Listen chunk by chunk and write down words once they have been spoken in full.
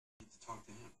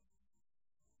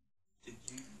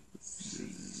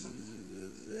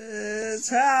his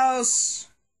house.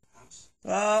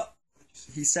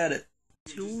 He said it.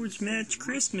 Oh, it's Matt's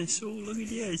Christmas. Oh, look at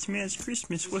that. It's Matt's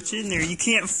Christmas. What's in there? You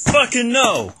can't fucking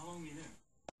know.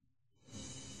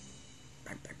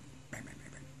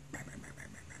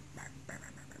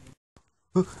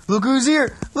 Look who's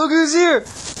here! Look who's here!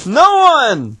 No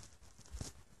one!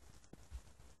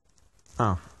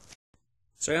 Oh.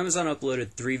 So Amazon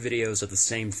uploaded 3 videos of the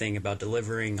same thing about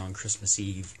delivering on Christmas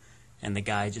Eve, and the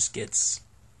guy just gets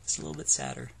a little bit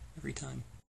sadder every time.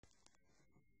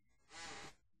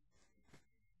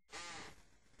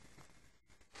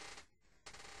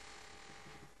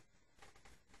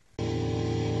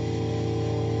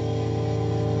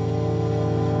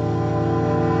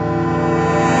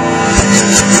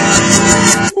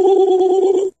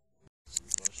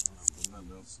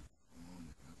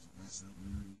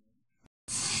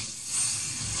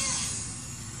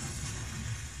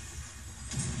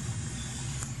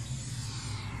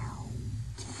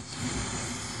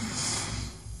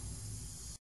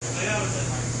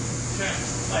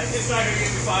 It's not gonna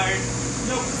get me fired.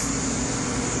 Nope.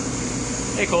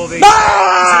 Hey, Colby.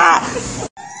 Ah!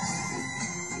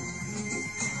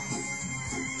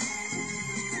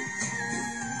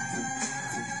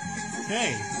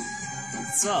 Hey,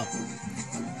 what's up?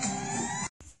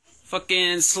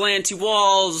 Fucking slanty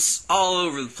walls all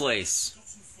over the place.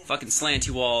 Fucking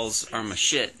slanty walls are my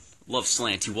shit. Love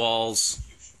slanty walls.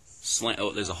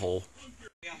 Oh, there's a hole.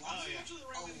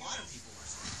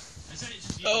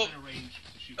 Oh.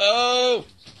 Oh!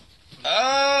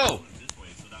 Oh!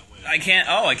 I can't.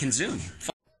 Oh, I can zoom.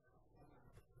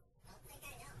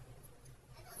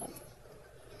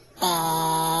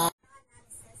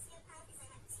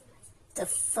 The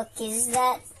fuck is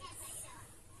that?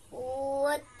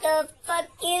 What the fuck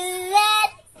is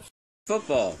that?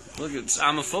 Football. Look,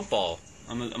 I'm a football.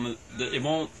 It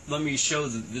won't let me show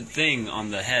the thing on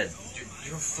the head.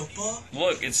 You're a football?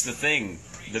 Look, it's the thing.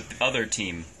 The other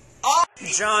team.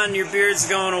 John, your beard's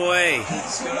going away.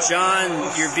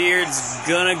 John, your beard's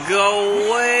gonna go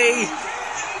away.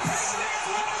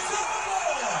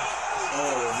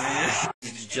 Oh,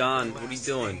 man. John, what are you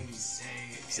doing?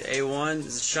 Is it A1?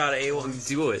 Is it a shot of A1?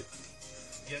 Do it.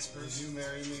 Yes, Bruce, you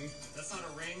marry me. That's not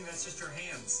a ring, that's just your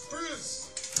hands.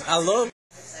 Bruce! I love.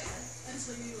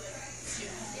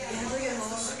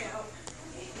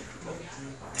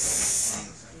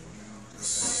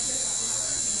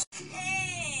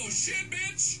 Shit,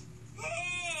 bitch!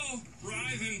 Oh!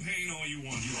 Writhe in pain all you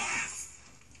want. You laugh!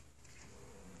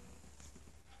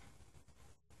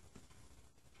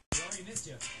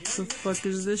 What the fuck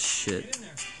is this shit?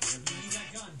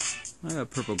 I got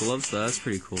purple gloves though, that's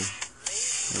pretty cool.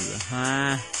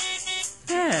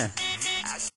 Yeah.